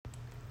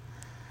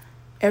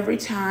Every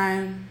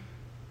time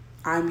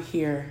I'm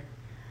here,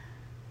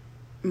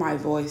 my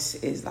voice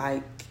is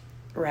like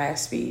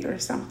raspy or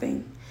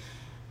something.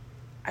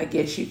 I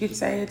guess you could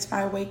say it's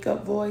my wake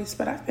up voice,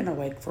 but I've been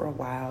awake for a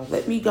while.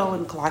 Let me go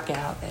and clock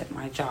out at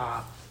my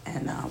job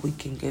and we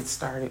can get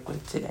started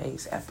with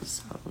today's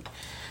episode.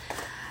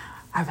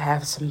 I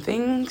have some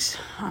things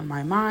on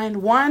my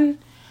mind. One,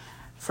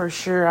 for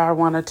sure, I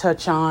want to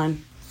touch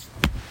on.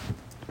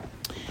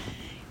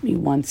 Give me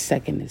 1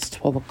 second. It's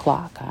 12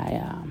 o'clock.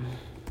 I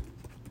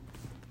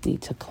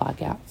need to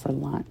clock out for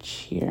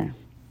lunch here.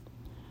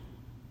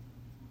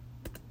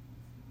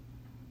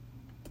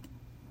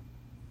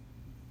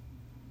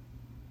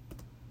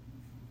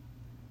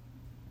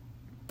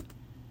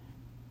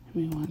 Give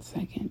me 1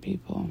 second,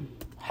 people.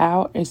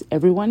 How is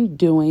everyone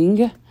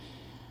doing?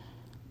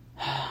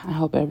 I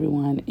hope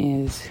everyone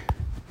is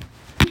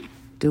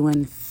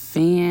doing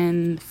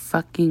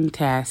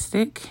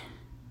fan-fucking-tastic.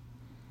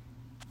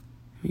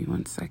 Give me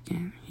 1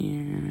 second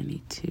here. I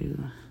need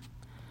to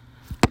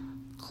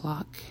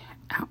clock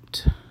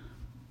out.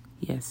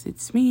 Yes,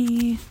 it's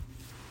me.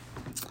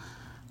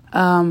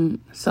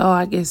 So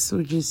I guess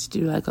we'll just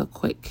do like a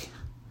quick.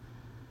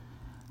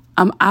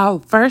 I'll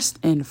first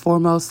and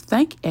foremost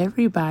thank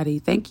everybody.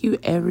 Thank you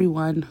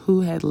everyone who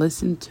had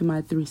listened to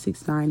my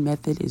 369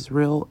 Method is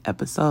Real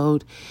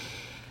episode.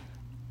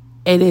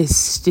 It is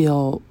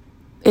still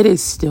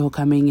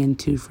coming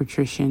into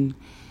fruition.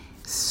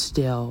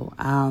 Still,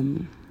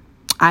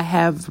 I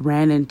have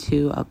ran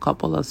into a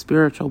couple of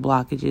spiritual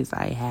blockages.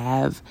 I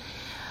have,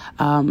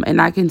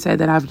 and I can say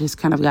that I've just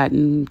kind of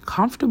gotten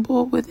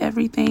comfortable with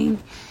everything,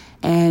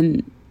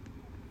 and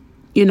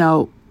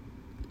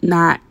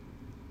not.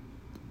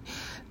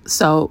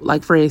 So,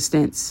 like, for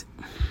instance,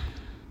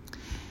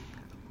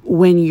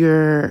 when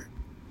you're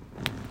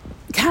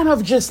kind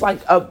of just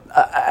like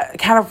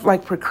kind of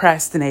like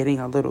procrastinating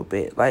a little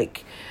bit,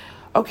 like,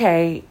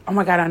 okay, oh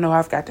my God, I know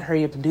I've got to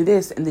hurry up and do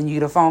this. And then you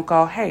get a phone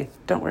call. Hey,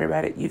 don't worry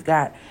about it. You've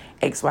got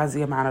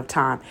XYZ amount of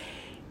time.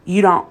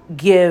 You don't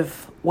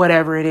give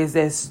whatever it is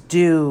that's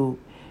due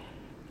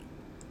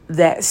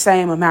that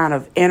same amount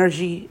of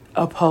energy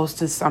opposed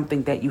to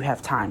something that you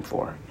have time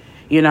for,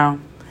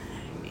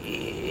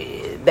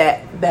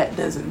 that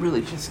doesn't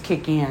really just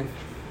kick in.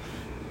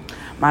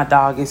 My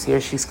dog is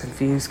here. She's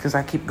confused because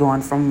I keep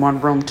going from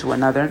one room to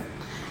another.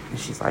 And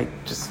she's like,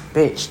 just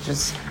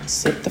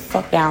sit the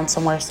fuck down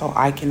somewhere so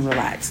I can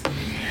relax.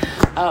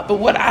 But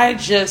what I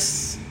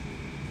just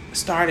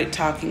started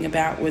talking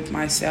about with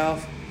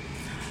myself,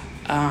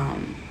 her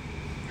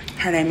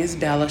name is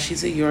Bella.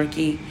 She's a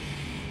Yorkie.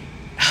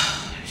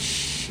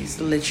 She's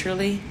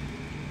literally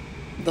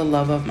the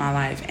love of my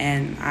life.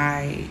 And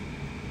I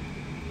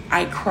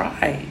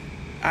cry.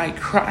 I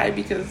cry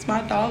because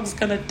my dog's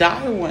going to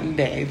die one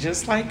day,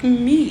 just like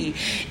me.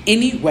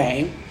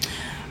 Anyway,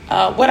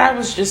 what I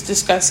was just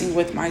discussing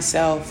with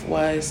myself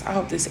was, I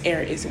hope this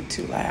air isn't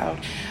too loud.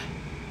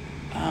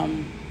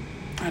 I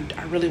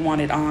really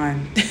want it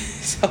on,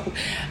 so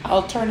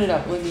I'll turn it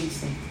up. Let me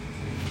see.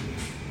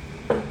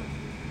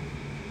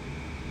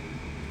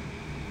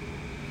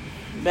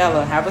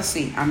 Bella, have a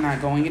seat. I'm not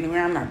going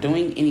anywhere. I'm not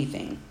doing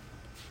anything.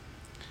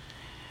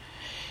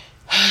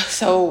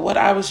 So what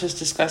I was just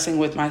discussing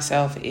with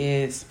myself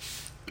is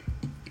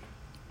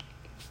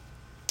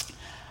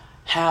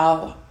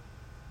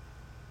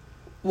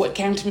what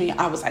came to me,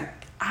 I was like,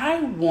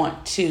 I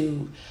want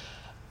to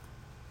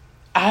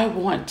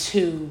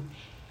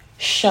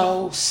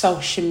show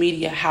social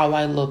media how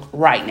I look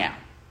right now.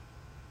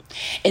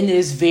 In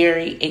this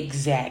very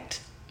exact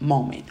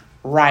moment,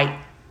 right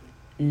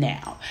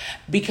now.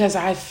 Because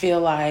I feel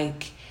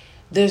like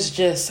there's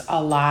just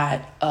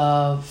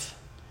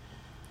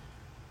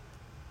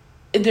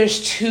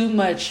there's too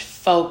much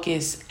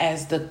focus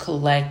as the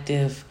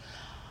collective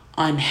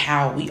on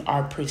how we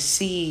are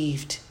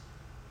perceived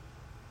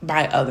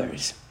by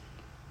others.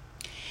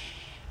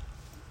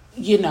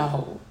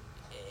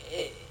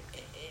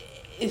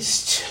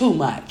 It's too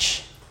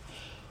much.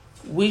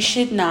 We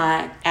should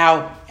not,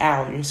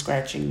 ow, you're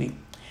scratching me.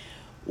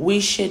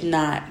 We should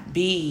not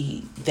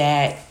be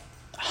that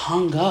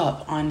hung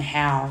up on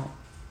how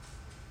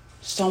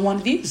someone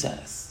views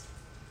us.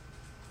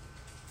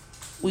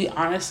 We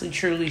honestly,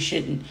 truly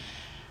shouldn't.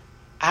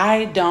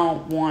 I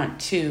don't want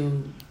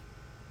to,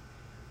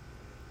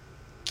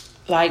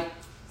 like,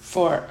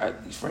 for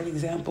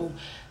example,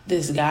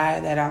 this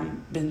guy that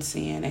I've been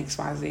seeing,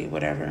 XYZ,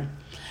 whatever,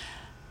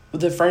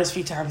 the first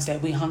few times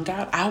that we hung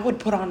out, I would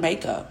put on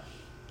makeup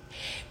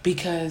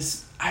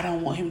because I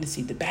don't want him to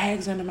see the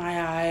bags under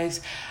my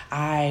eyes.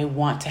 I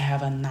want to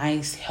have a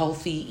nice,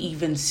 healthy,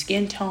 even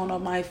skin tone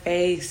on my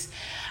face.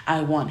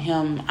 I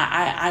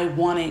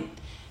wanted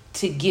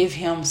to give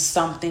him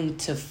something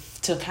to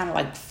kind of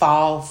like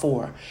fall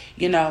for,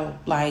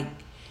 like,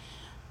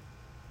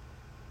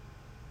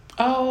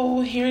 oh,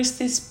 here's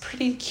this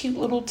pretty cute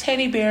little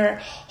teddy bear.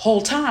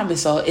 Whole time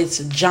it's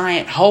a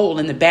giant hole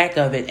in the back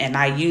of it, and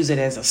I use it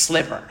as a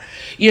slipper,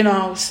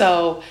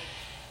 So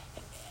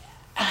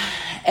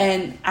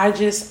And I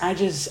just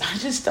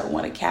don't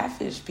want to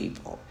catfish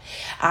people.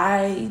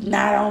 I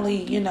not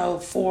only,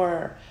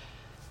 for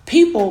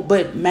people,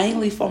 but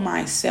mainly for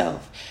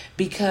myself,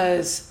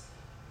 because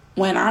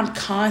when I'm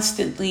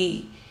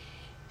constantly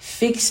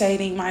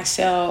fixating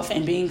myself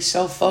and being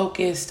so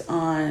focused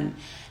on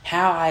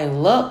how I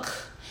look,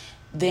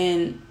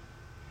 then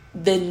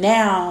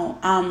now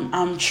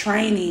I'm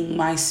training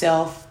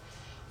myself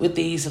with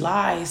these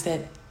lies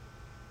that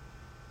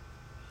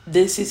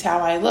this is how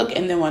I look.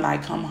 And then when I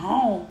come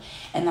home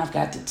and I've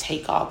got to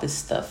take all this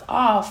stuff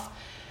off,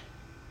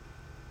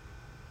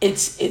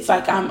 it's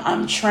like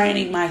I'm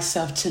training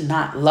myself to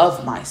not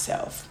love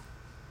myself.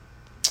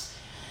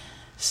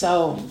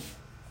 So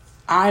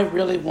I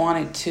really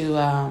wanted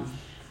to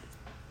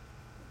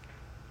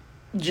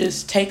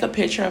just take a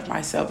picture of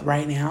myself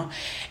right now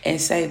and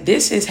say,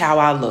 this is how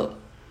I look.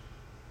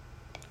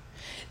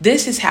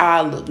 This is how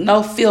I look.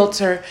 No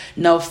filter,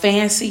 no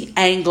fancy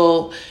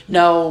angle,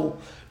 no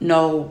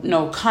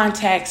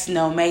contacts,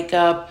 no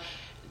makeup.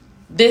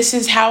 This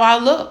is how I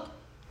look.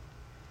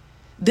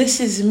 This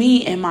is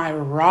me in my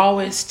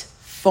rawest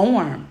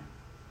form.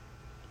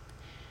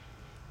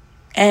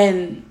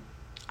 And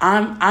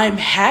I'm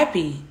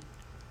happy.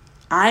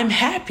 I'm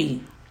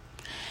happy.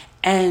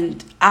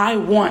 And I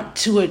want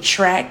to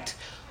attract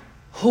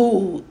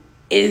who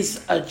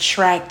is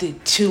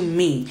attracted to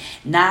me.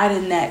 Not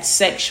in that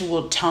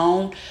sexual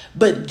tone,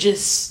 but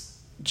just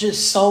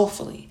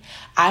soulfully.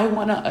 I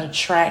want to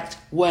attract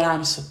what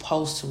I'm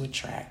supposed to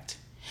attract.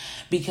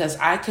 Because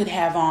I could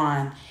have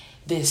on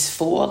this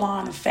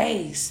full-on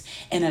face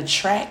and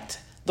attract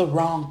the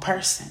wrong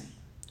person.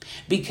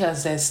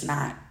 Because that's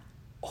not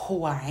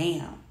who I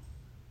am.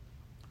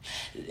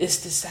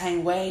 It's the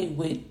same way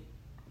with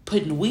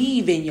putting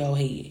weave in your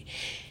head.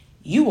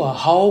 You a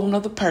whole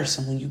nother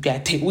person when you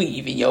got that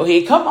weave in your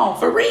head. Come on,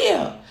 for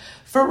real.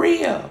 For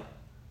real.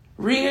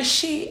 Real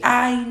shit.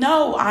 I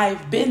know.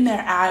 I've been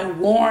there. I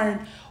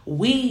worn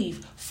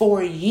weave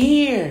for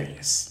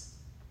years.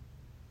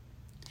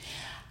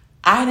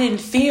 I didn't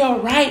feel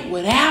right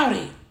without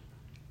it.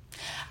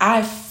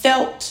 I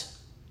felt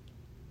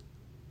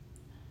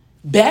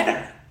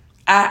better.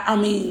 I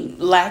mean,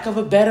 lack of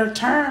a better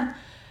term,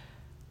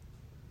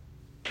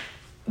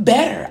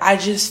 better. I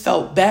just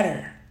felt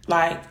better.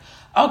 Like,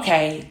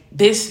 okay,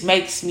 this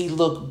makes me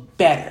look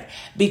better,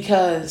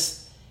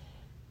 because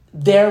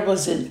there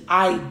was an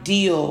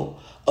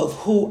ideal of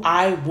who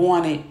I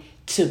wanted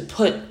to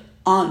put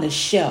on the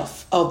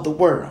shelf of the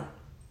world.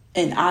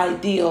 An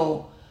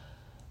ideal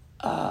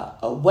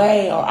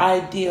way or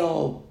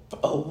ideal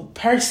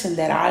person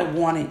that I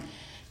wanted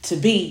to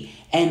be.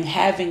 And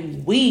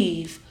having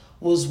weave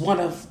was one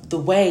of the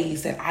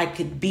ways that I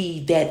could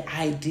be that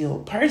ideal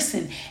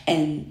person.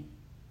 And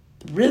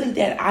really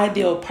that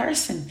ideal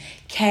person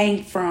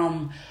came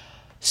from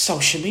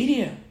social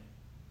media.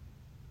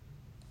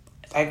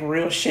 Like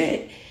real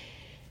shit.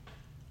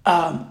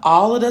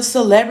 All of the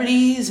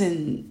celebrities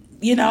and,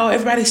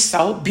 everybody's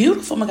so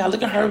beautiful. Oh my God,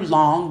 look at her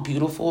long,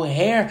 beautiful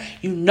hair.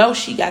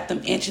 She got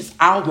them inches.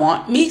 I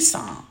want me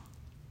some.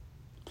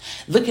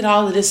 Look at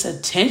all of this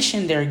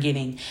attention they're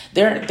getting.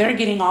 They're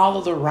getting all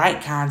of the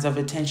right kinds of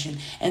attention.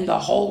 And the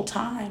whole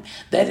time,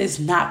 that is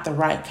not the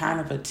right kind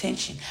of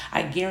attention.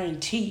 I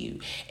guarantee you,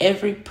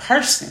 every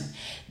person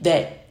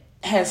that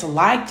has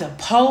liked a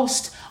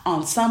post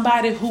on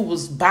somebody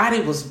whose body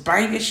was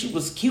banging, she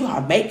was cute,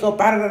 her makeup,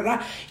 blah, blah,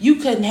 blah, you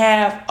couldn't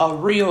have a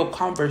real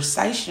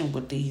conversation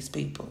with these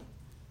people.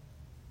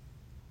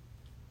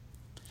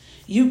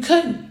 You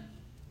couldn't.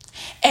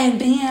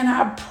 And then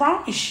I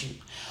promise you,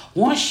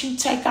 once you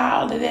take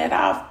all of that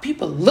off,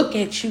 people look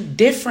at you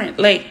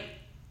differently.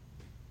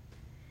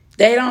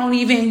 They don't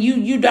even,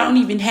 you don't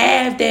even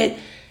have that,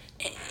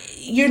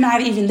 you're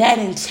not even that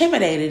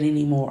intimidated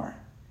anymore.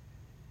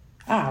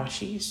 Oh,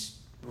 she's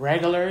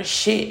regular as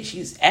shit.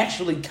 She's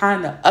actually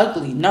kind of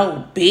ugly.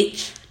 No,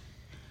 bitch.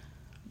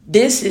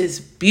 This is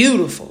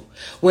beautiful.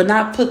 When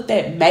I put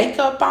that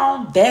makeup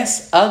on,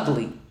 that's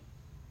ugly.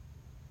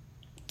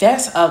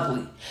 That's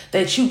ugly.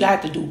 That you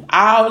got to do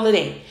all of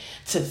that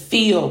to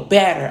feel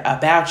better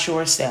about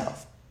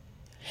yourself.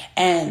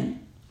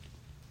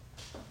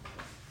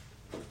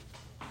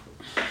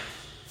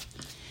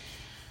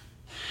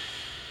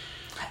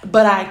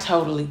 But I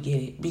totally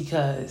get it,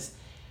 because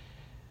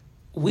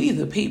we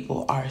the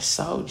people are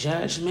so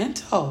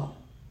judgmental.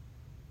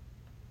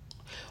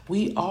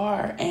 We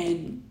are,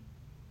 and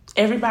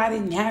everybody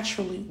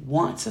naturally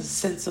wants a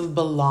sense of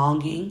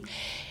belonging.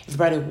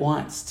 Everybody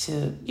wants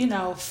to,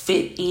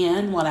 fit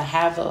in, want to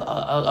have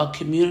a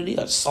community,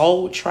 a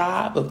soul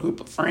tribe, a group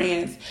of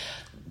friends.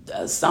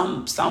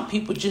 Some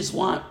people just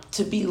want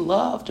to be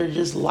loved or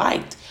just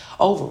liked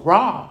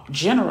overall,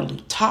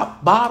 generally,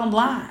 top, bottom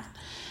line.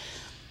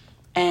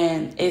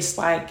 And it's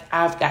like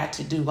I've got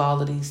to do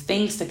all of these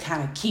things to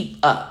kind of keep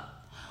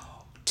up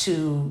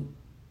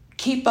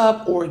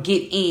or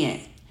get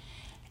in.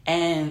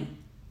 And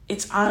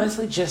it's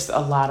honestly just a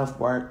lot of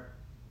work.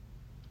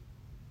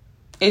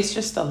 It's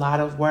just a lot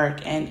of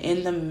work. And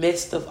in the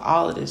midst of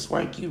all of this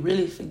work, you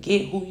really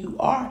forget who you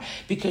are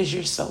because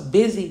you're so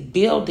busy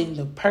building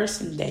the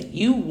person that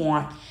you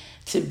want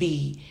to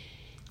be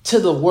to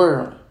the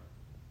world.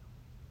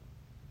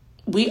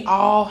 We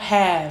all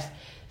have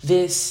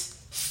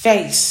this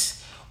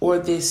face or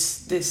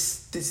this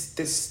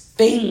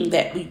thing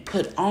that we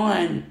put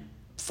on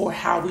for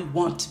how we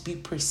want to be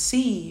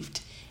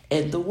perceived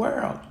in the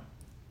world.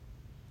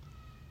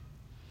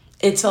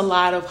 It's a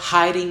lot of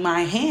hiding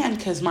my hand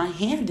because my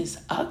hand is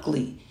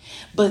ugly.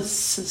 But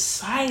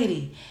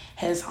society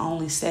has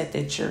only said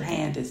that your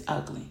hand is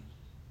ugly.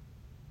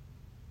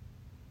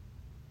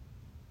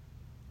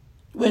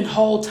 When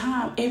whole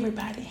time,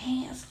 everybody's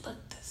hands look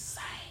the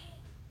same.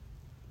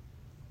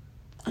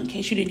 In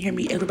case you didn't hear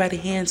me, everybody's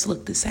hands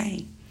look the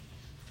same.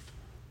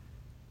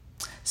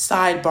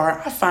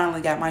 Sidebar, I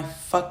finally got my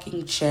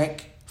fucking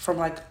check from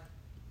like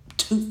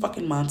 2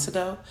 fucking months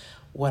ago.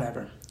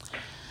 Whatever.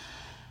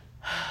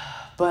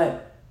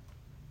 But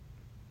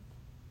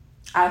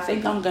I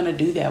think I'm going to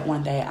do that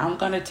one day. I'm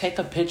going to take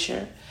a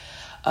picture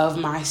of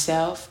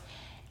myself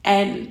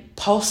and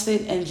post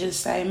it and just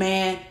say,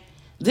 man,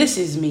 this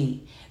is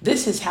me.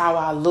 This is how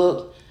I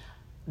look.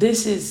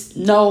 This is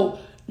no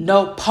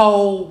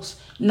pose,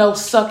 no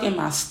sucking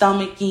my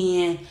stomach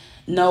in,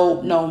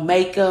 no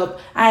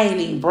makeup. I ain't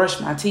even brushed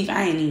my teeth.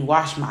 I ain't even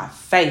washed my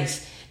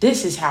face.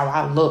 This is how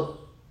I look.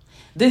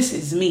 This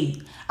is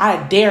me.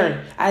 I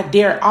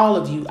dare all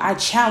of you. I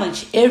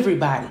challenge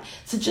everybody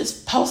to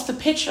just post a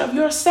picture of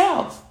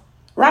yourself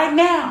right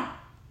now.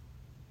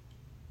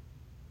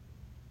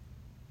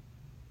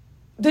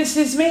 This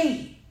is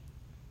me.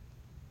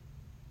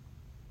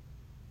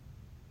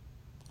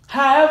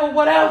 However,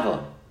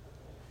 whatever.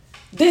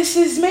 This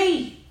is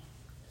me.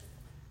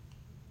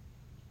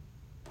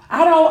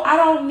 I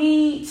don't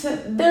need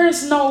to,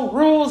 there's no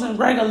rules and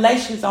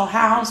regulations on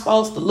how I'm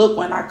supposed to look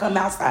when I come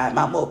outside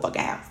my motherfucking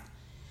house.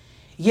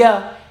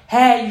 Yeah,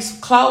 had you some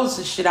clothes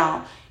and shit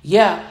on.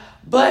 Yeah,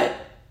 but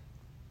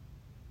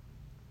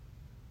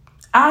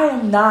I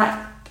am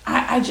not,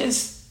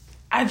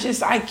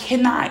 I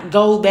cannot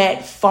go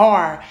that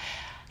far.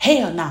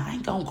 Hell no, I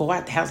ain't gonna go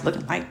out the house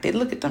looking like that.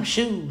 Look at them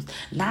shoes.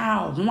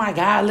 No, oh my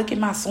God, look at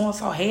my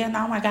so-and-so. Hell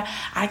no, oh my God,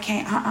 I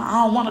can't,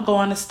 I don't want to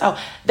go in the store.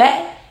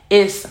 That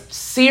is some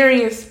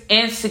serious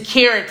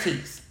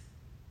insecurities.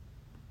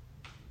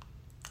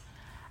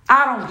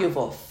 I don't give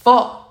a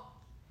fuck.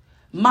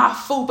 My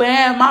fupa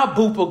and my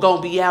booper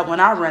gonna be out when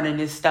I run in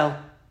this store.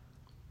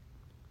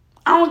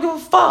 I don't give a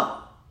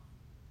fuck.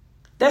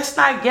 That's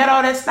not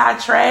ghetto. That's not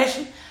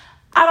trashy.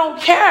 I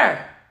don't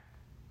care.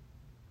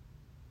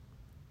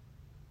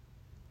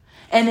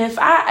 And if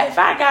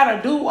I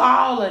gotta do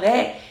all of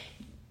that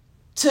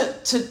to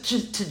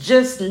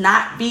just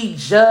not be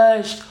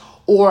judged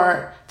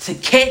or to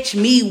catch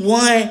me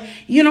one,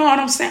 you know what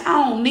I'm saying?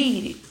 I don't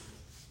need it.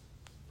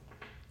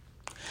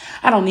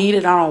 I don't need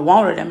it. I don't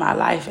want it in my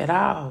life at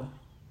all.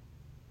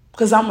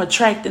 Because I'm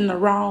attracting the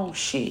wrong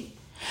shit.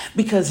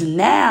 Because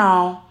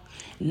now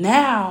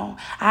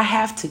I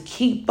have to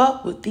keep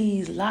up with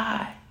these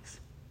lies.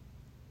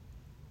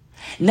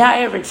 Now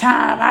every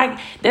time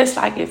that's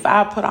like if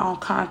I put on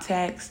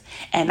contacts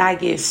and I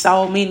get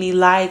so many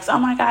likes. Oh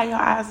my God, your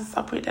eyes are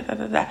so pretty. Da, da,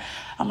 da, da.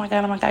 Oh my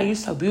God, you're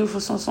so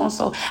beautiful.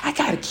 So. I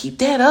got to keep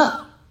that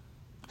up.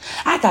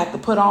 I got to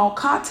put on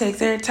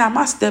contacts every time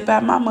I step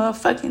out my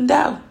motherfucking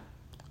door.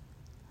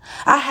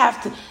 I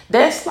have to.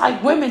 That's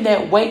like women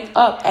that wake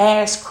up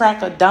ass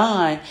crack of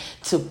dawn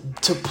to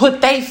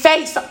put their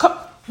face on.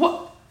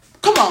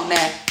 Come on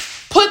now.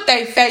 Put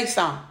their face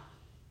on.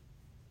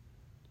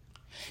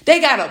 They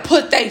got to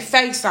put their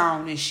face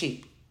on and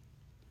shit.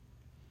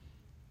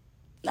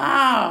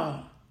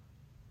 No,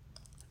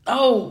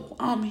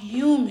 I'm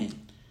human.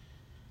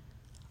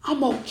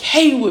 I'm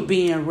okay with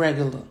being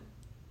regular.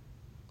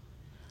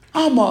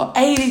 I'm a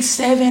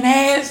 87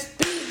 ass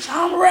bitch.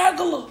 I'm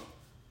regular.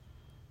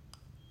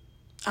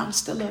 I'm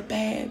still a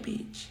bad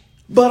bitch.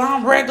 But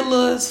I'm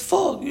regular as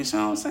fuck. You see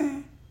what I'm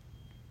saying?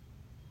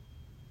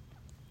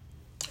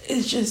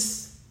 It's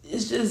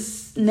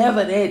just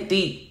never that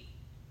deep.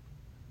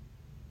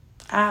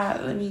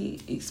 Let me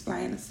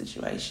explain the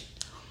situation.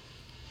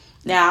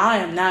 Now, I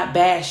am not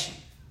bashing.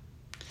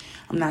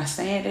 I'm not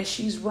saying that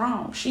she's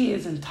wrong. She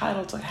is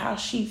entitled to how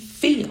she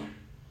feels.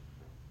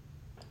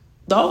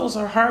 Those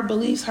are her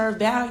beliefs, her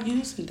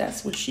values, and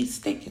that's what she's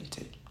sticking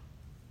to.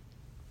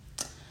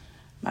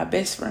 My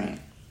best friend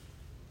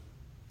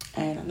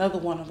and another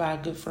one of our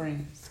good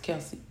friends,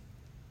 Kelsey.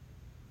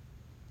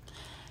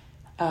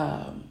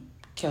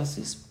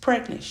 Kelsey's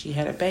pregnant. She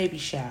had a baby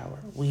shower.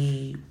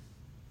 We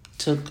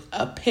took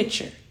a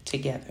picture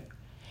together.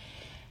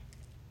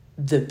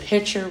 The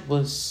picture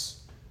was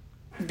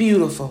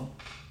beautiful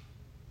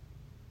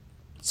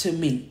to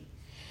me.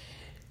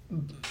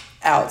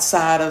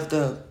 Outside of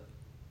the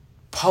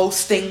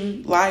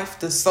posting life,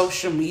 the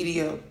social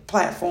media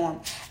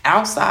platform,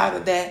 outside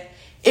of that,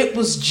 it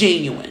was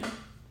genuine.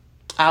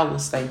 I will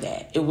say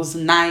that. It was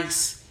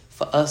nice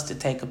for us to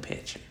take a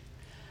picture.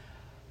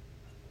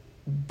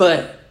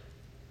 But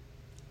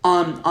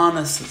on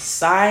a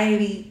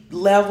society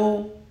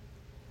level,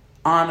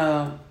 on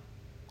a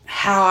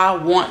how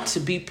I want to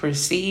be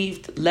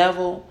perceived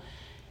level,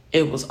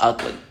 it was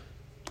ugly.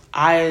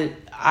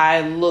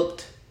 I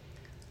looked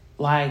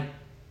like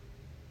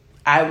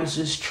I was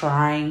just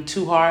trying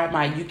too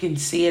hard. You can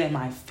see it in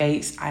my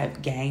face. I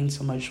have gained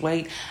so much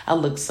weight. I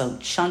look so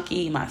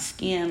chunky. My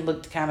skin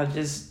looked kind of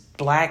just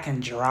black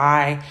and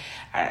dry.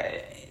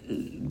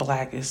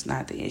 Black is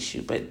not the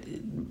issue, but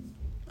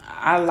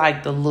I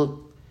like to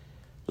look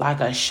like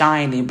a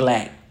shiny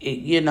black.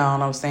 You know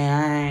what I'm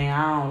saying?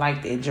 I don't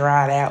like that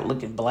dried out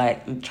looking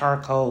black and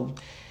charcoal,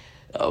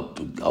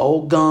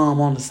 old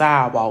gum on the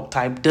sidewalk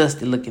type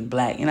dusty looking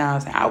black. You know what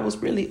I'm saying? I was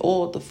really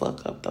oiled the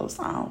fuck up though,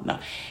 so I don't know.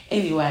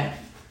 Anyway,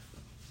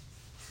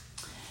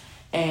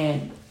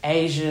 and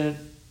Asia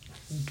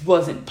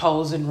wasn't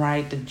posing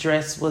right. The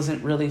dress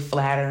wasn't really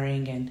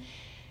flattering, and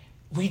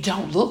we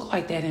don't look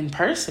like that in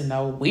person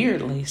though,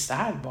 weirdly,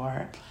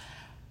 sidebar.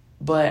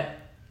 But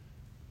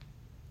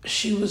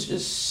she was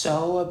just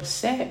so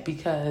upset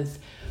because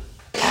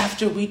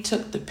after we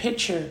took the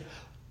picture,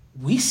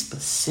 we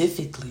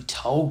specifically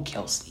told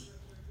Kelsey,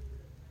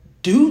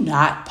 do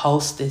not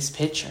post this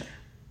picture.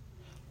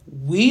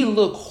 We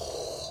look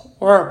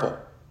horrible.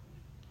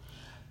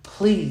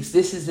 Please,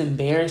 this is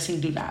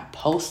embarrassing. Do not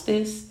post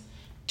this.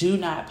 Do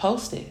not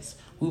post this.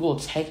 We will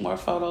take more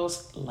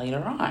photos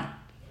later on.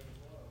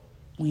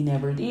 We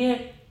never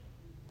did.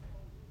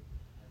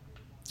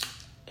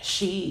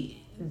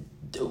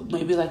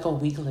 Maybe like a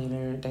week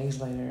later,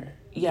 days later.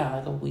 Yeah,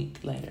 like a week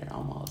later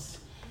almost.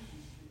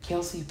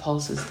 Kelsey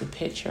posts the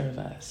picture of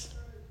us.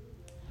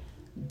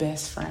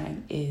 Best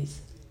friend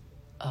is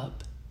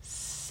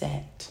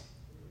upset.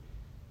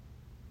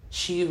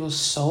 She was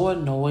so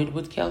annoyed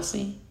with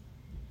Kelsey.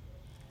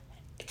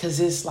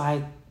 Because it's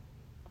like,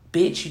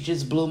 bitch, you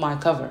just blew my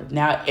cover.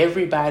 Now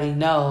everybody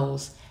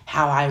knows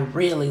how I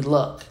really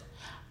look.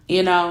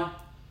 You know?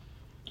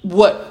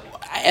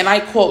 And I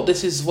quote,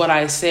 this is what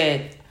I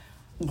said.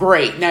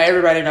 Great. Now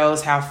everybody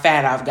knows how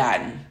fat I've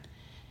gotten.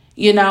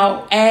 You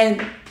know?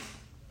 And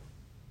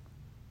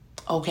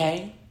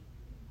okay.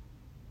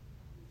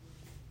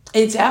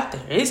 It's out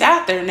there. It's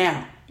out there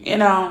now. You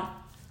know?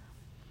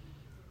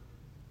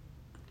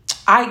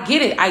 I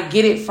get it. I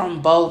get it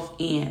from both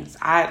ends.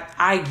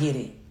 I get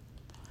it.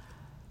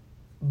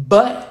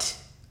 But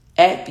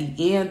at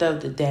the end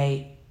of the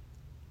day,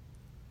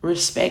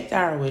 respect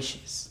our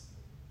wishes.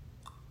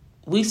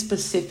 We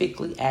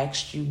specifically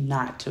asked you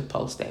not to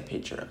post that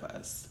picture of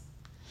us.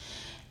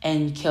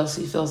 And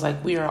Kelsey feels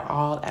like we are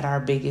all at our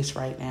biggest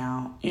right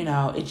now. You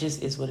know, it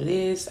just is what it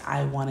is.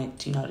 I wanted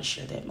to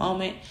share that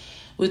moment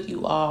with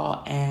you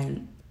all.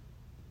 And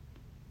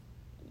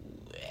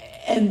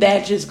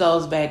that just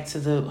goes back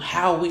to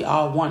how we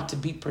all want to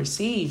be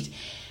perceived.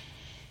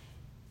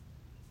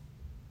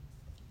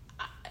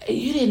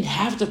 You didn't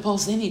have to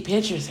post any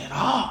pictures at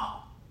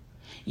all.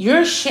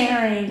 You're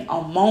sharing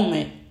a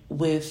moment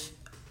with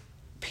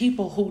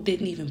people who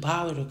didn't even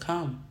bother to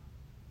come.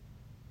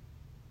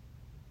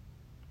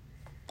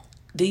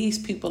 These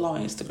people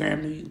on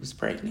Instagram knew you was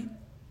pregnant.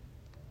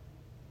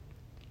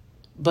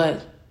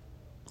 But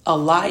a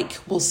like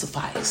will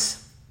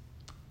suffice.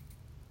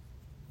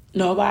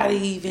 Nobody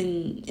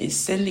even is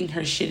sending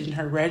her shit in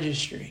her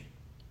registry.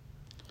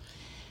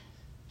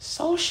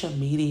 Social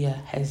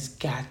media has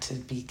got to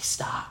be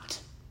stopped.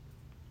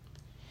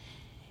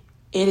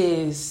 It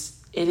is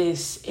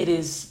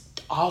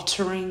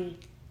altering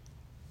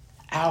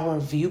our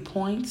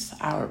viewpoints,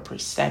 our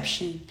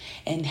perception,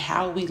 and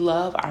how we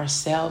love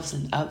ourselves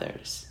and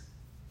others.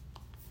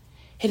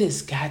 It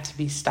has got to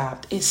be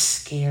stopped. It's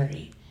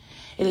scary.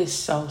 It is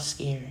so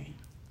scary.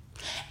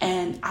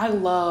 And I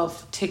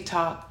love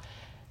TikTok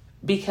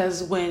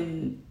because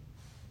when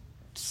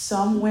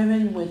some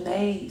women, when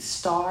they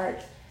start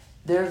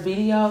their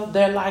video,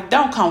 they're like,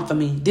 don't come for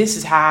me. This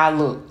is how I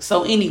look.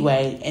 So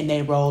anyway, and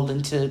they roll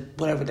into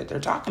whatever that they're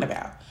talking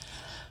about.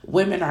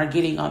 Women are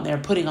getting on there,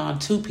 putting on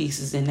two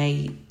pieces and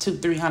they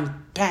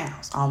 200-300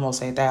 pounds. I almost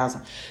say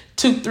 1,000.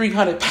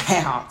 200-300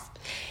 pounds.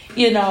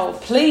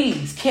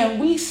 Please, can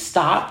we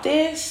stop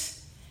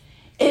this?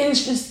 It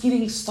is just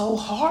getting so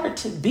hard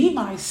to be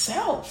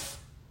myself.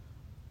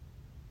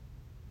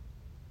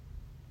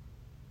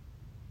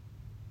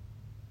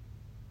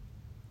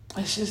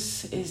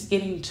 It's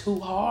getting too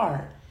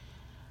hard.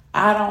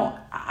 I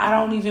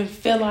don't even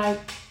feel like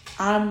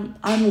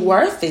I'm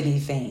worth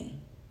anything.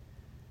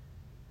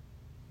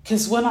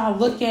 Because when I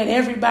look at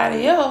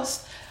everybody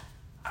else,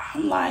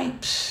 I'm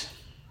like,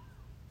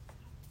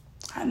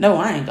 I know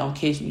I ain't gonna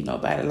kiss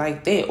nobody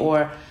like that.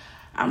 Or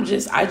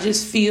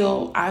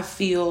I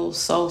feel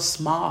so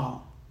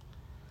small.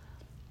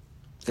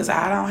 Because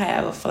I don't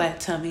have a flat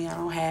tummy. I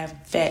don't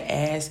have fat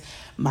ass.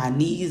 My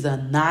knees are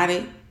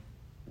knotted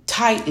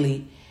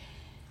tightly.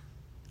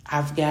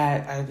 I've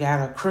got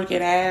a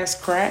crooked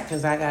ass crack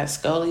because I got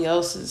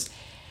scoliosis.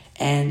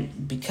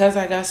 And because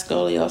I got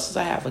scoliosis,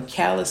 I have a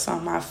callus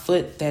on my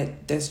foot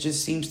that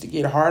just seems to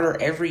get harder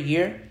every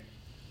year.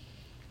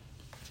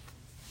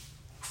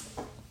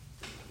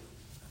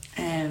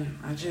 And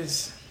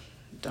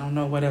don't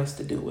know what else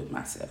to do with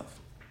myself.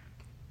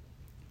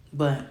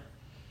 But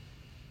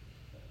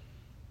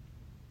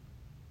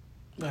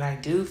what I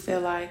do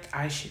feel like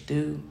I should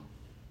do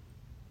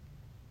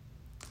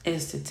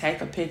is to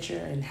take a picture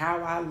and how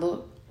I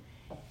look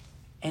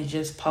and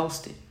just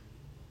post it.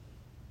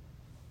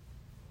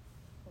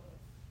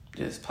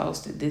 Just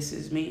post it. This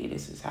is me.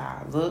 This is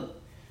how I look.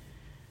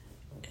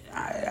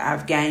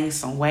 I've gained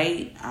some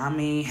weight. I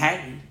mean,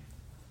 hey,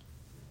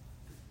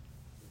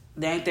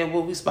 ain't that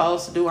what we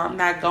supposed to do? I'm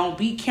not going to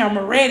be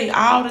camera ready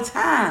all the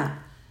time.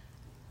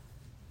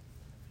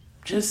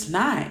 Just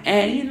not.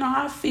 And, you know,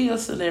 I feel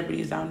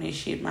celebrities on this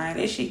shit, man.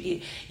 That shit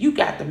get, you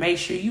got to make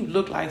sure you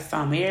look like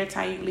something every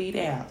time you leave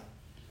out.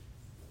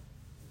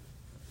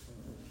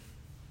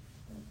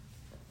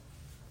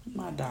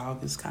 My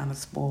dog is kind of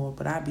spoiled,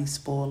 but I be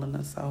spoiling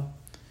her, so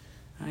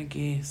I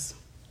guess.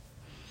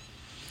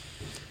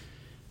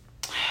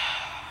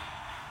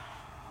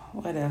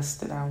 What else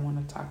did I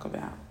want to talk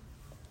about?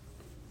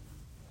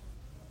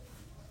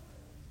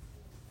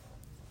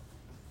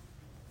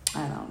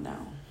 I don't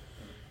know.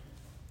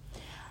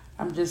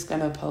 I'm just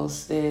going to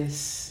post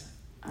this.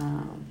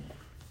 And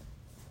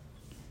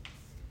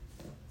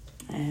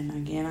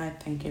again, I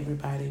thank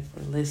everybody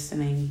for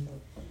listening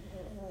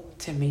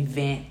to me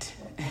vent.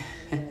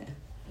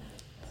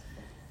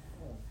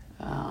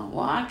 Well,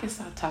 I guess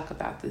I'll talk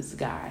about this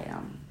guy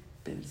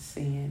I've been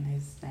seeing.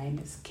 His name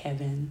is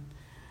Kevin.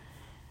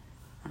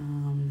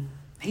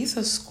 He's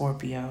a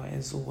Scorpio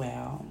as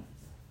well.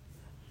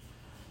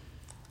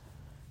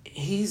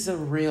 He's a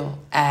real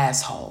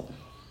asshole.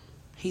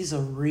 He's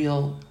a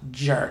real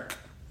jerk.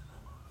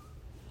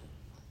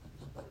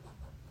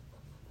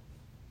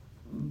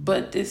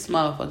 But this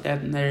motherfucker got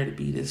in there to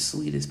be the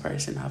sweetest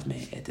person I've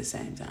met at the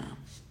same time.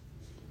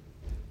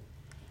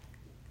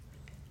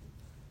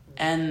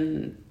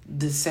 And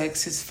the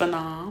sex is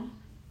phenomenal.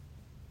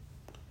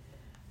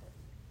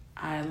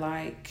 I'm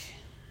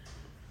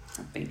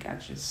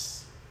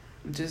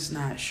just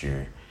not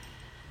sure.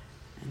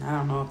 And I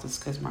don't know if it's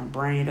because my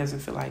brain doesn't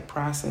feel like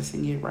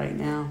processing it right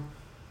now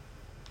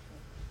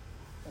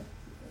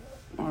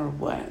or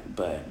what,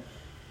 but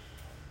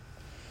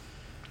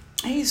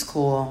he's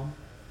cool.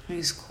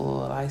 He's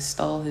cool. I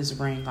stole his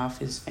ring off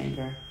his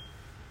finger.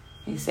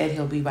 He said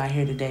he'll be by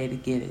here today to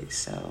get it,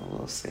 so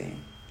we'll see.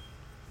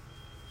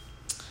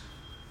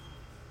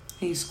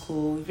 He's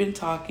cool. We've been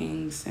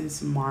talking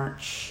since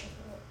March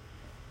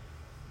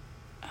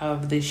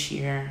of this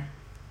year,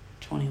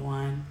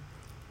 21.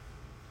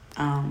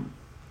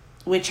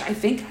 Which I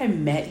think I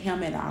met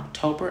him in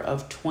October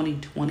of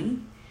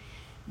 2020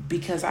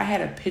 because I had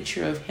a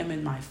picture of him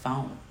in my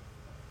phone.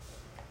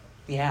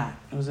 Yeah,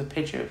 it was a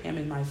picture of him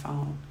in my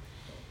phone.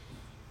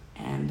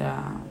 And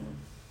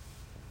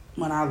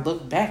when I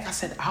looked back, I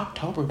said,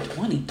 October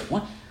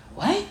 2020?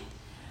 What?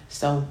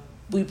 So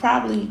we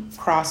probably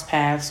crossed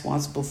paths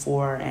once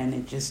before and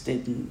it just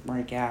didn't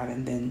work out.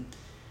 And then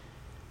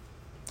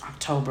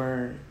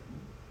October,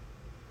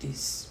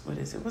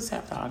 what's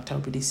after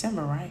October?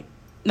 December, right?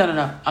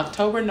 No.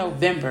 October,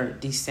 November,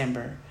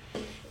 December,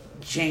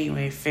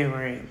 January,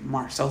 February,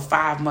 March. So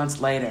 5 months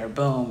later,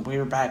 boom, we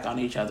were back on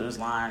each other's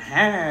line.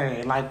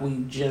 Hey, like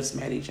we just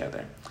met each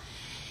other.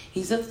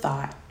 He's a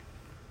thought.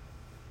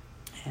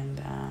 And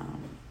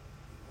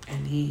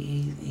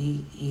he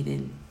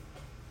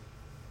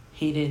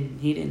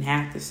didn't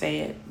have to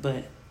say it,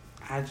 but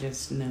I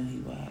just knew he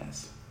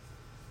was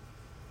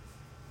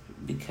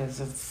because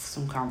of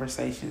some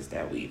conversations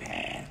that we've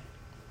had.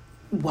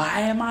 Why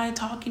am I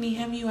talking to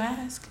him, you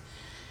ask?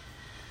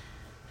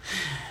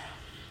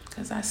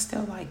 Because I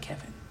still like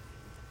Kevin.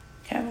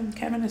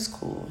 Kevin is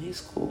cool.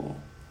 He's cool.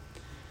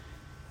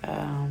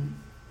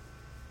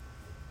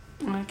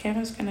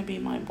 Kevin's going to be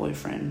my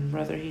boyfriend,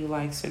 whether he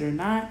likes it or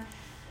not.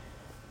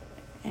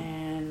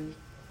 And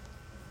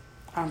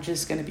I'm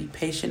just going to be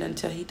patient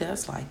until he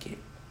does like it.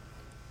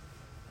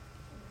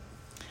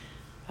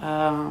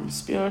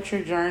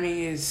 Spiritual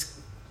journey is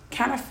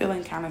kind of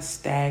feeling kind of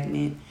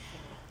stagnant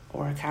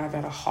or kind of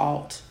at a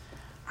halt.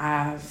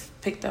 I've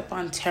picked up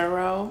on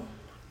tarot.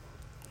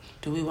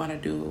 Do we want to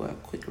do a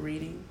quick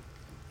reading?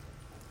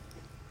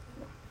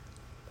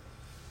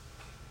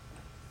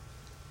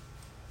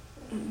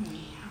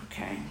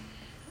 Okay.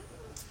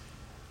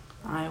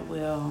 I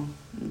will.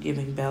 I'm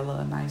giving Bella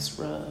a nice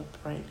rub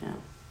right now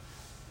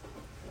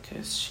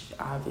because she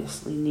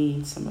obviously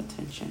needs some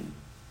attention.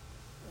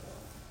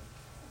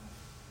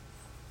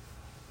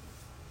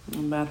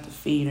 I'm about to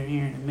feed her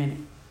here in a minute.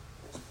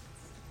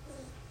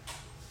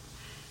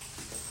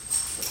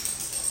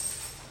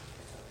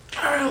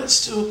 All right,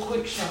 let's do a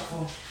quick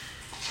shuffle.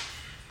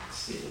 Let's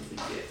see what we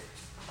get.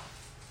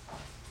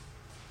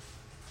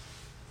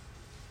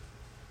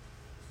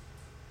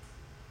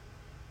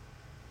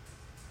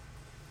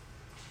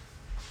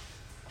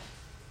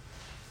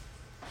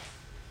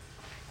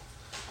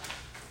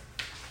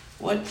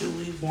 What do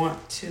we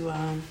want to,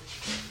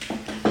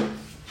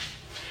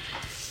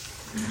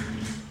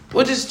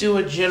 we'll just do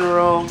some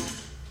general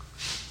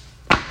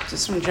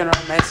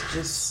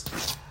messages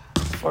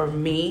for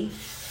me.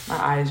 My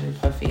eyes are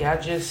puffy. I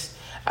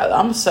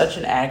I'm such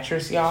an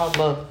actress, y'all.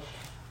 Look,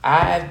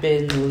 I've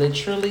been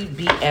literally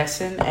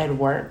BSing at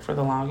work for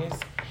the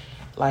longest.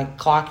 Like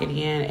clocking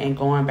in and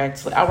going back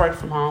to sleep. I work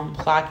from home,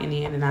 clocking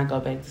in, and I go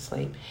back to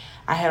sleep.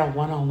 I had a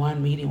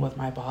one-on-one meeting with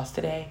my boss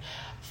today.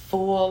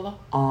 Full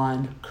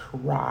on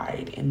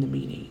cried in the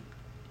meeting.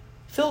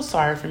 Feel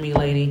sorry for me,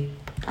 lady.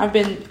 I've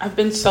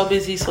been so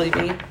busy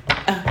sleeping.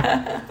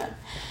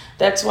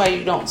 That's why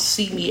you don't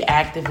see me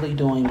actively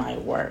doing my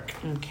work.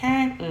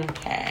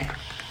 Okay.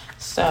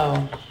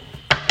 So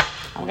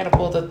I'm gonna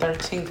pull the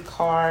 13th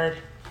card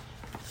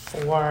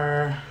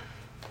for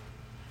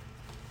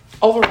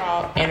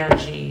overall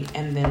energy,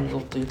 and then we'll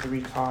do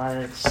 3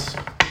 cards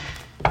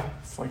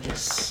for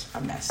just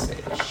a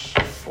message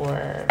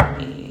for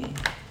me.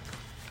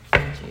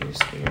 Thank you,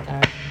 Spirit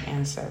Guide and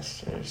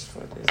ancestors,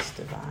 for this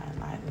divine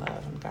light,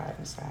 love, and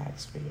guidance. I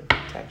ask for your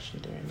protection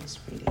during this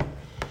reading.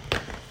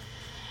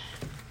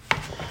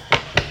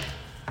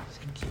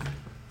 Thank you.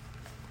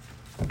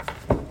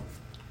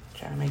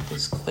 Try to make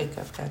this quick.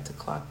 I've got to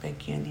clock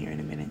back in here in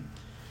a minute.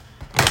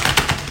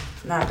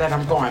 Not that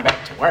I'm going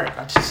back to work.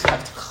 I just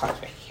have to clock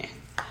back in.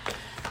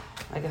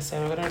 Like I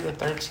said, we're going to do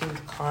the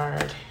 13th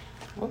card.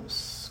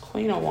 Whoops.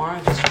 Queen of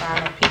Wands just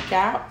trying to peek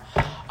out.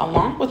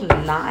 Along with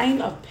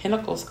 9 of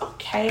Pentacles.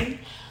 Okay.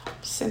 I'm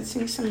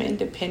sensing some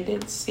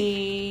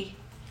independency.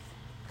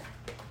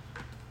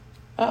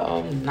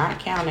 Uh-oh. Not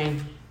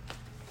counting.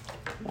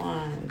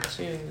 1,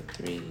 2,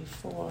 3,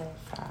 4,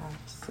 5,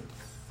 6,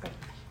 7,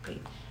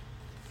 8,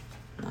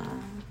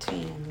 9,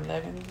 10,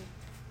 11,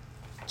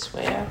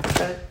 12,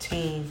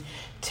 13.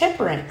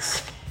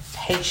 Temperance.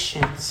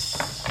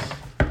 Patience.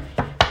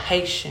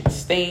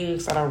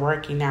 Things that are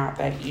working out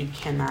that you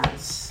cannot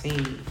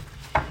see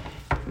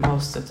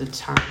most of the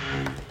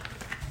time.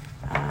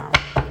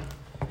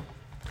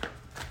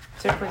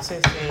 Temperance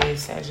is a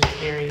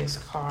Sagittarius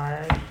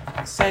card.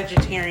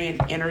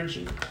 Sagittarian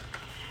energy.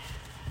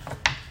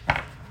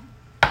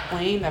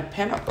 Queen of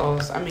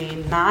Pentacles.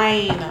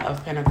 9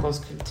 of Pentacles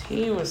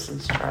continuously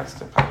starts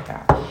to pop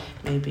out.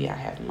 Maybe I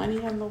have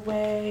money on the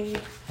way.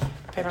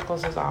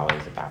 Pentacles is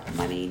always about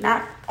money.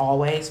 Not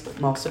always, but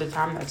most of the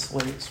time that's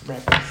what it's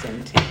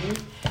representing.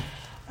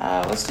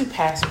 Let's do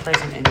past,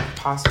 present, and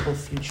possible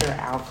future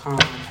outcome.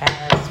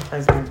 Past,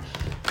 present,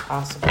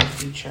 possible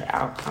future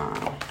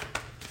outcome.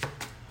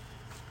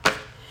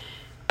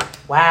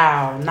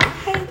 Wow,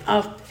 9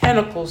 of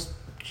Pentacles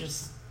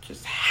just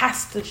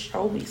has to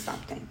show me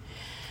something.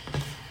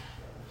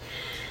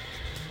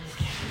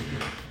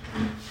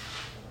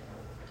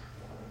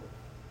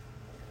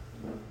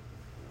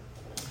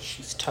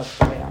 She's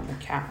tucked away on the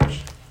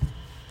couch.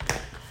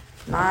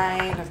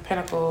 9 of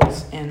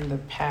Pentacles in the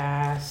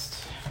past.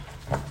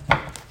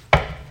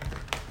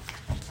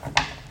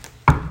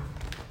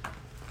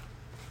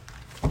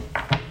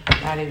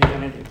 Not even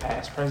going to do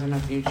past, present, or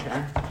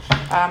future.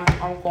 I'm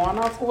going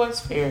off of what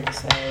Spirit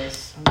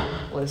says.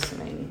 I'm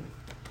listening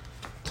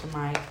to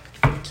my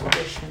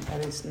intuition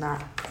that it's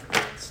not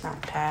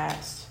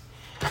past.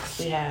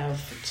 We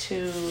have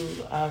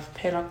 2 of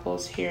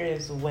Pentacles here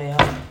as well.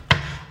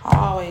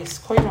 Always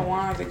Queen of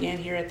Wands again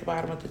here at the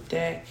bottom of the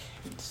deck.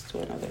 Let's do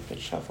another good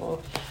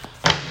shuffle.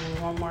 And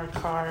 1 more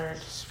card,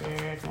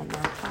 Spirit. 1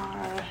 more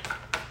card.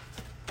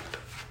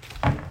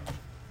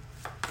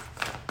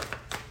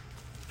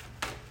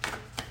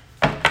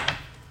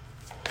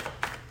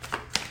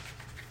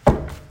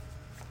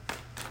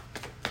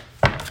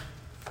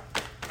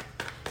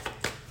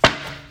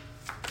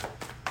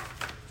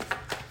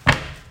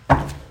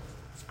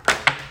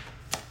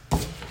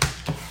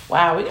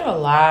 Wow, we got a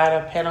lot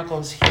of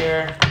Pentacles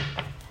here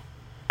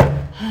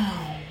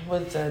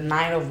with the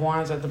 9 of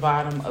Wands at the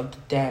bottom of the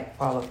deck,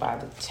 followed by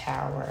the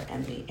Tower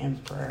and the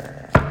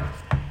Emperor.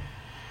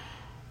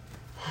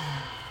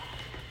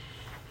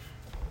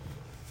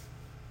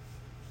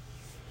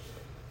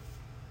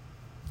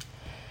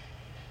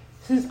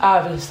 This is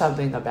obviously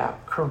something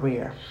about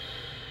career.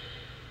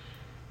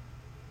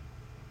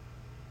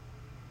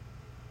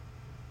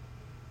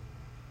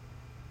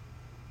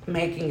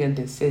 Making a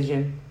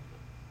decision.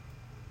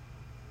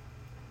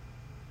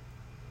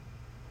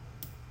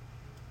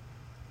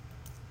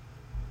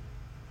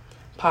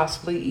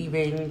 Possibly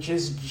even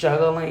just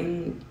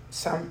juggling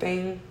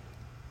something.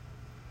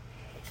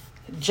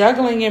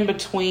 Juggling in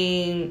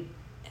between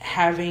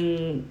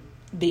having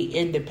the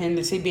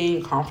independency,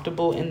 being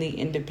comfortable in the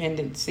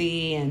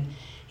independency, and,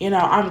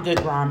 I'm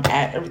good where I'm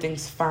at.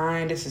 Everything's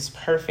fine. This is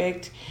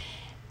perfect.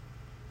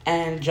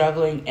 And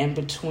juggling in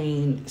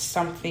between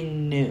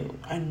something new,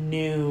 a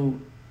new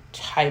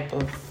type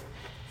of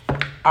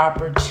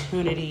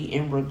opportunity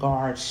in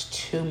regards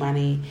to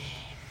money.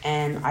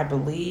 And I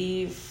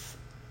believe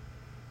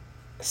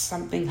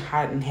something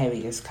hot and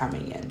heavy is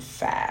coming in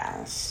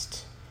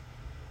fast.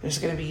 There's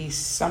going to be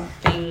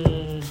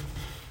something,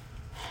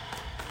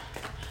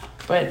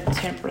 but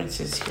Temperance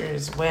is here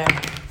as well.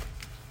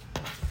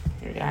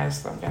 Here,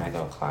 guys, so I'm going to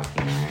go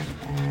clocking in,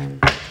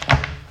 and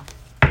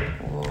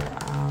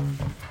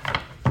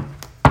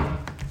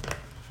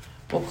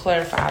we'll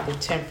clarify the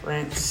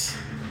Temperance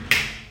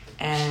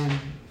and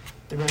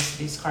the rest of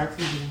these cards.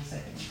 Give me 1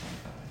 second.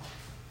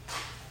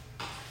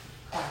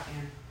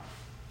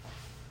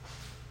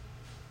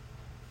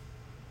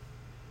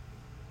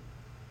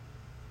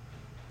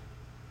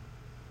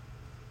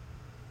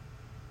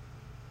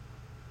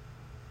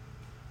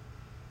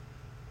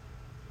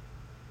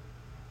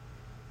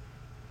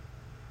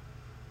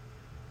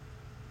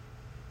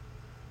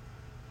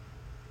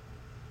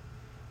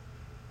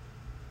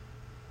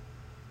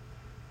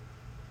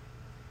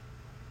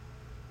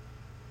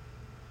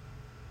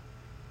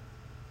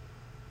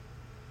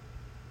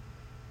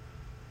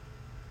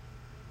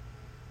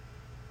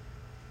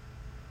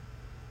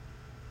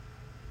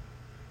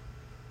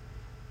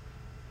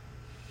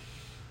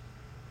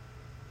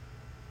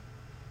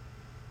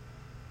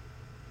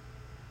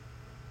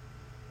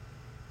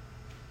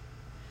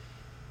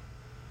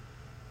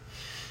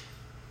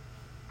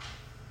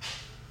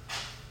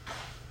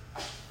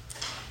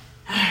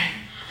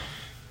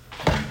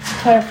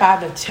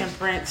 Clarify the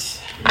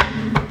Temperance.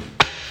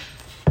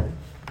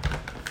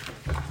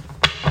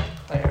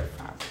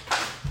 Clarify.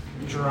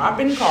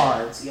 Dropping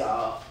cards,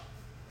 y'all.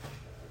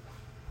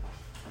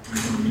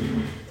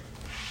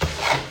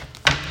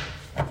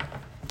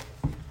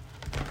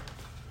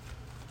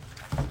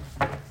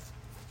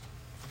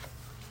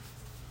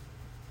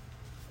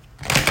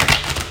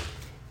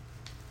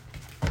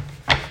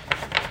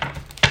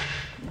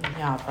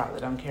 Y'all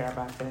probably don't care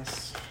about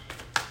this.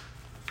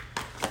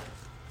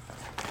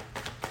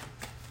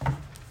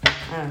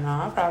 I don't know.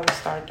 I'll probably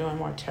start doing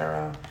more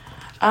tarot.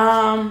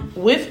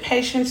 With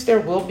patience, there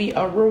will be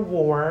a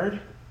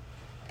reward.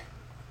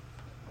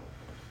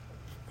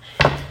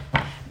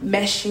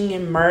 Meshing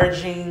and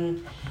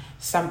merging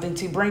something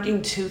to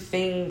bringing two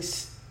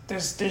things.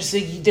 There's a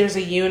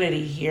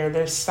unity here.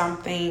 There's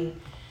something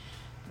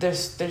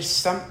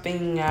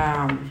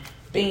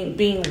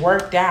being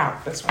worked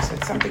out. That's what I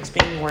said. Something's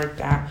being worked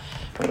out.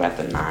 What about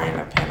the Nine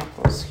of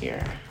Pentacles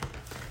here?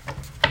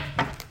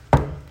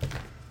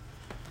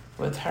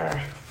 With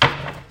her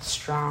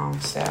strong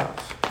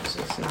self. This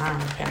is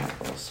Nine of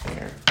Pentacles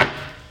here.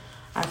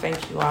 I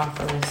thank you all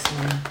for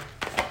listening.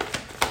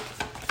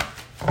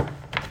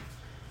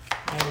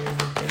 I really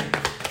do.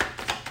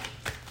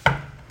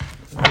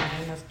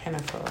 Nine of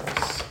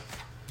Pentacles.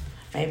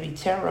 Maybe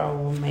tarot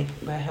will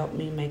help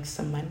me make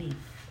some money.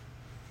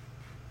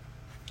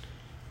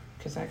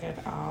 Because I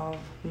got all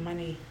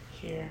money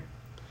here.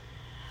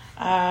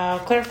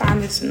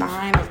 Clarifying this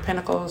Nine of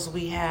Pentacles,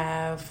 we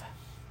have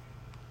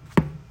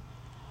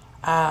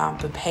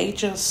the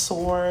Page of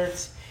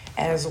Swords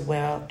as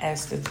well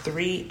as the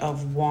Three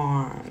of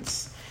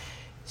Wands.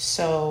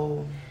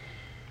 So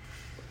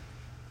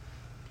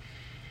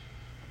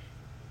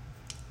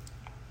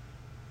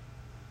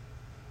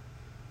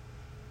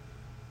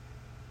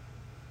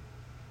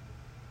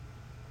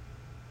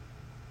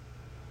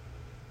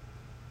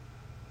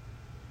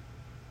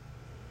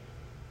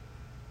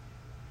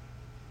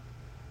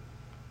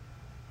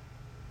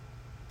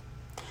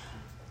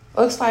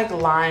looks like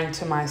lying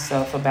to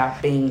myself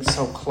about being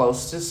so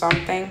close to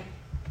something.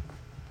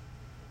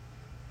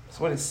 That's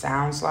what it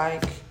sounds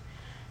like.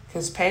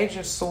 Because Page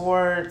of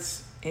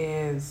Swords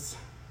is...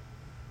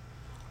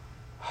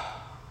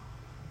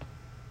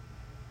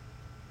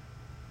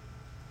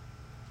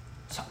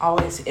 it's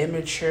always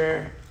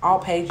immature. All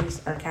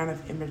pages are kind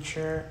of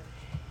immature.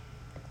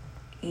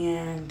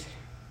 And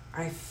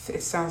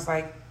it sounds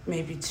like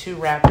maybe too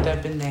wrapped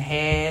up in the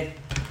head.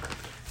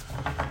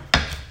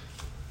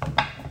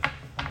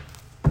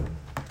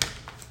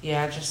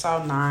 Yeah, I just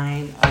saw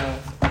Nine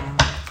of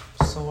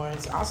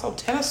Swords. Also,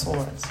 Ten of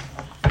Swords.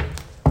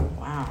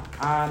 Wow.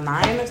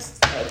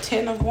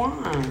 Ten of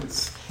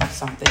Wands.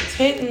 Something's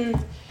hidden.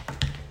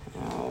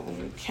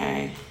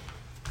 Okay.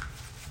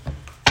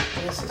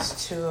 This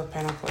is Two of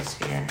Pentacles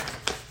here.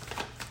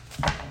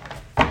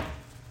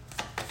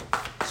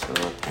 Two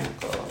of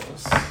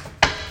Pentacles.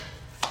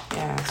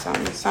 Yeah,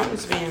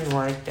 something's being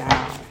worked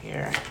out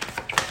here.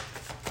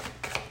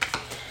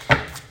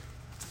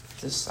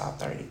 Just saw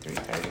 33.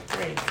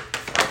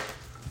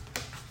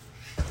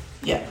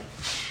 Yeah.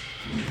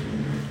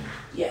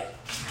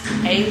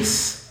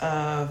 Ace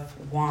of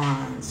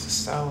Wands.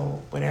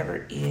 So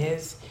whatever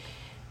is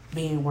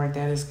being worked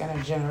out is going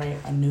to generate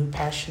a new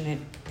passionate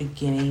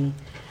beginning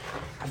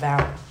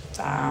about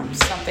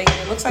something.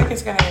 It looks like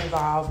it's going to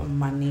involve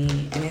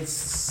money, and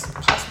it's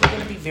possibly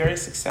going to be very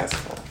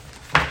successful.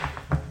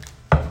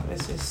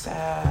 This is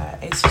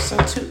aces. So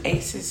two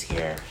aces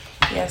here.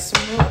 Yes,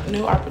 some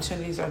new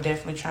opportunities are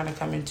definitely trying to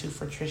come into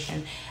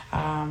fruition.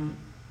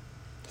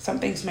 Some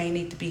things may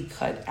need to be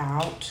cut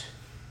out.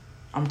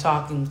 I'm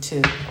talking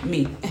to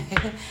me.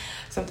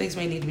 Some things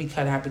may need to be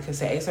cut out because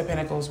the Ace of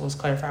Pentacles was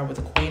clarified with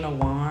the Queen of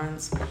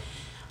Wands.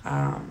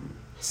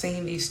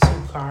 Seeing these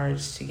two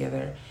cards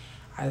together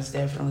is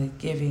definitely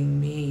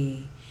giving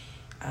me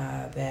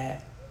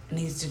that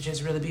needs to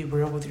just really be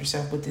real with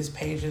yourself with this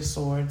Page of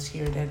Swords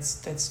here.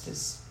 That's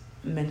just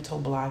mental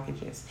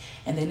blockages,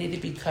 and they need to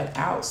be cut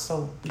out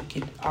so we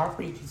can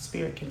offer you,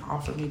 Spirit can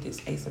offer me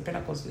this Ace of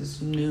Pentacles, this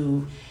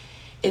new.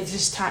 It's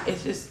just time.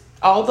 It's just,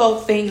 although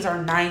things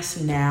are nice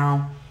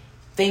now,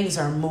 things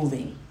are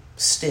moving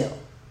still.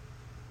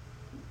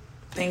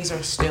 Things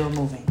are still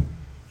moving.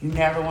 You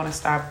never want to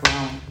stop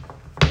growing.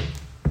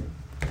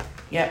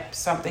 Yep,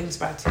 something's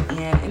about to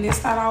end, and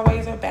it's not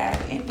always a bad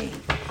ending.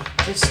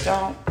 Just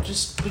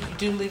when you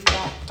do leave,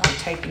 don't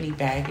take any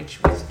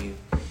baggage with you.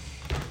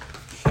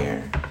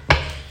 Here.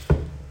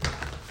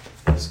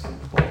 Just gonna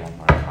pull one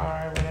more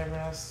card, whatever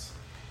else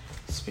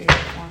Spirit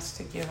wants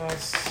to give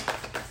us.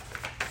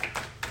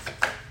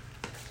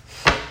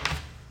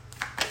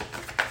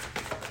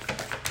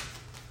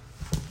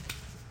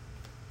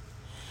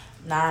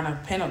 Nine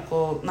of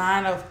Pentacles,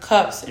 Nine of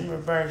Cups in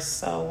reverse.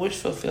 So wish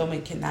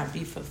fulfillment cannot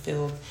be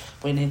fulfilled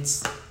when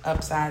it's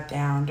upside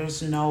down.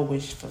 There's no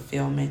wish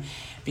fulfillment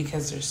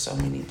because there's so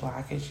many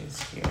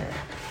blockages here.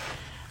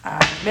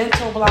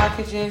 Mental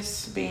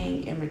blockages,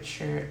 being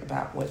immature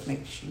about what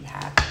makes you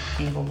happy.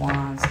 King of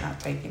Wands, not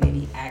taking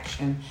any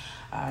action.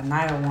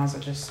 Knight of Wands, I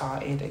just saw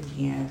it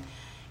again.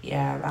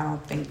 yeah, I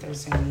don't think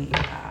there's any,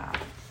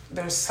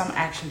 there's some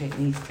action that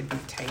needs to be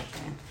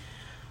taken.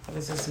 What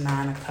is this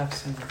 9 of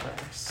Cups in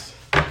reverse?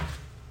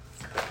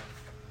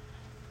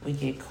 We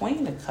get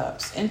Queen of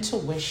Cups.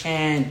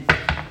 Intuition.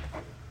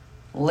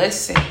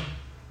 Listen.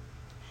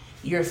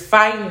 You're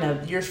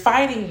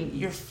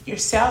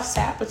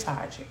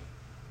self-sabotaging.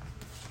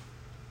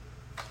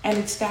 And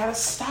it's gotta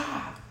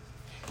stop.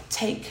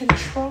 Take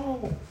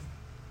control.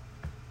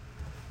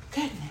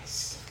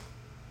 Goodness.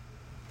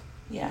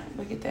 Yeah,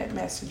 look at that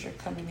messenger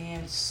coming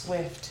in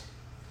swift.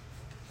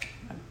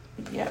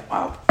 Yeah,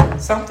 well,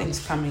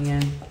 something's coming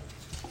in.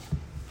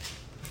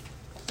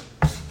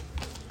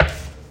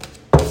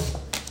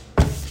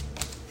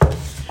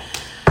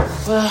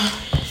 Well,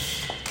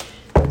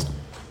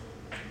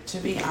 to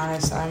be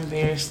honest, I'm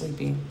very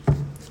sleepy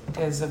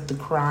because of the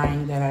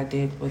crying that I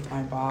did with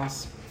my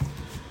boss.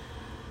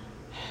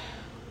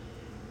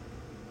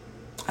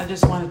 I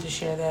just wanted to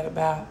share that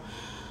about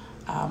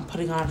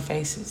putting on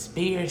faces.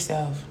 Be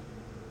yourself.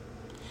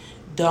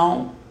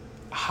 Don't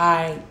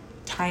hide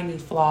tiny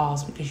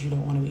flaws because you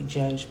don't want to be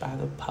judged by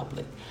the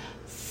public.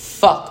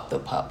 Fuck the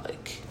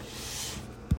public.